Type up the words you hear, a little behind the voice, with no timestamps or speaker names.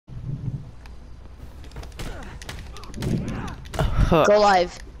Huh. Go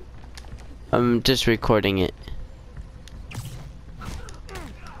live. I'm just recording it.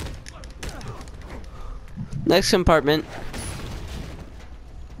 Next compartment.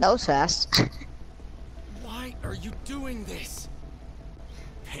 That was fast. Why are you doing this?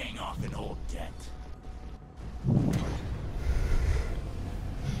 Paying off an old debt.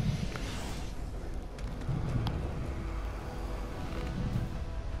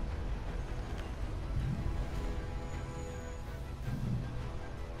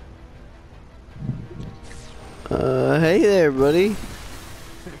 Hey there, buddy.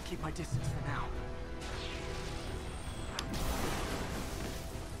 Better keep my distance for now.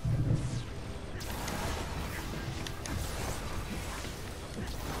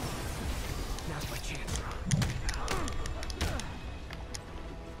 Now's my chance.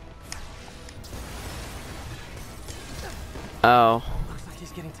 Oh. Looks like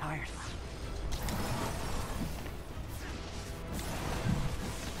he's getting tired.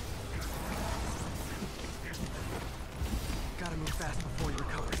 Gotta move fast before he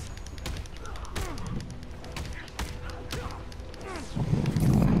recovers.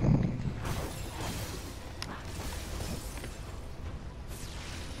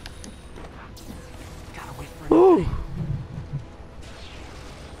 Gotta wait for Ooh. him.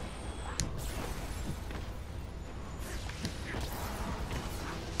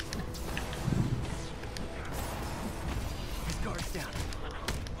 His guard's down.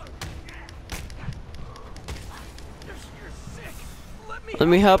 You're sick. Let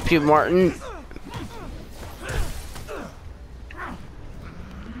me help you, Martin.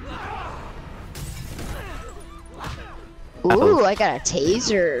 Ooh, I got a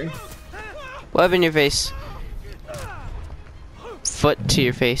taser. Web in your face. Foot to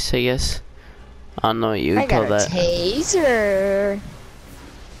your face, I guess. I don't know what you I would call got a that. taser.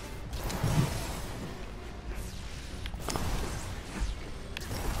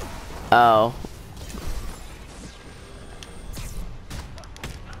 Oh.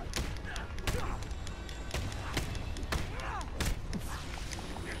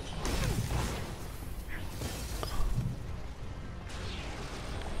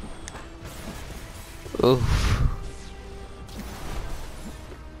 Oof.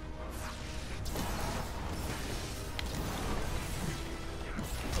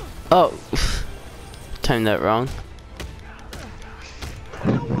 Oh. Timed that wrong.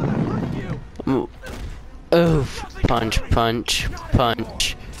 Ooh. Oof. Punch, punch,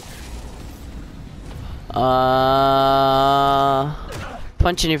 punch.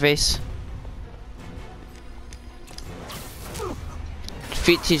 Punch in your face.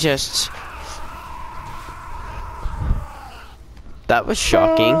 Feet to chest. That was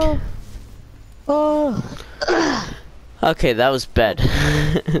shocking. Oh. Okay, that was bad.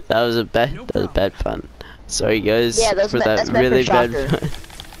 that was bad fun. Sorry guys Yeah, for that really bad fun.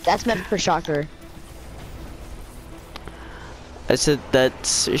 That's meant for shocker. I said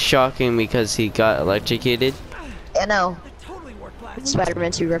that's shocking because he got electrocuted. I know. Totally worked last.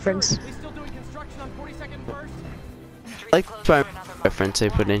 Spider-Man 2 reference. We still doing construction on 42nd and First? Like the reference I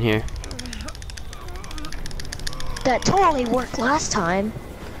put in here. That totally worked last time.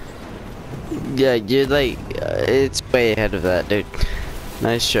 Yeah, you're like, it's way ahead of that, dude.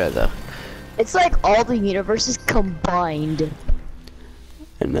 Nice try though. It's like all the universes combined.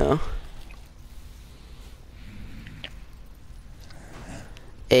 I know.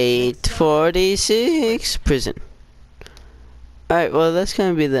 846 prison. Alright, well that's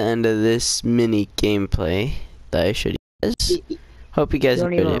gonna be the end of this mini gameplay that I showed you guys. Hope you guys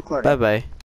Don't even enjoyed it. record it. Bye bye.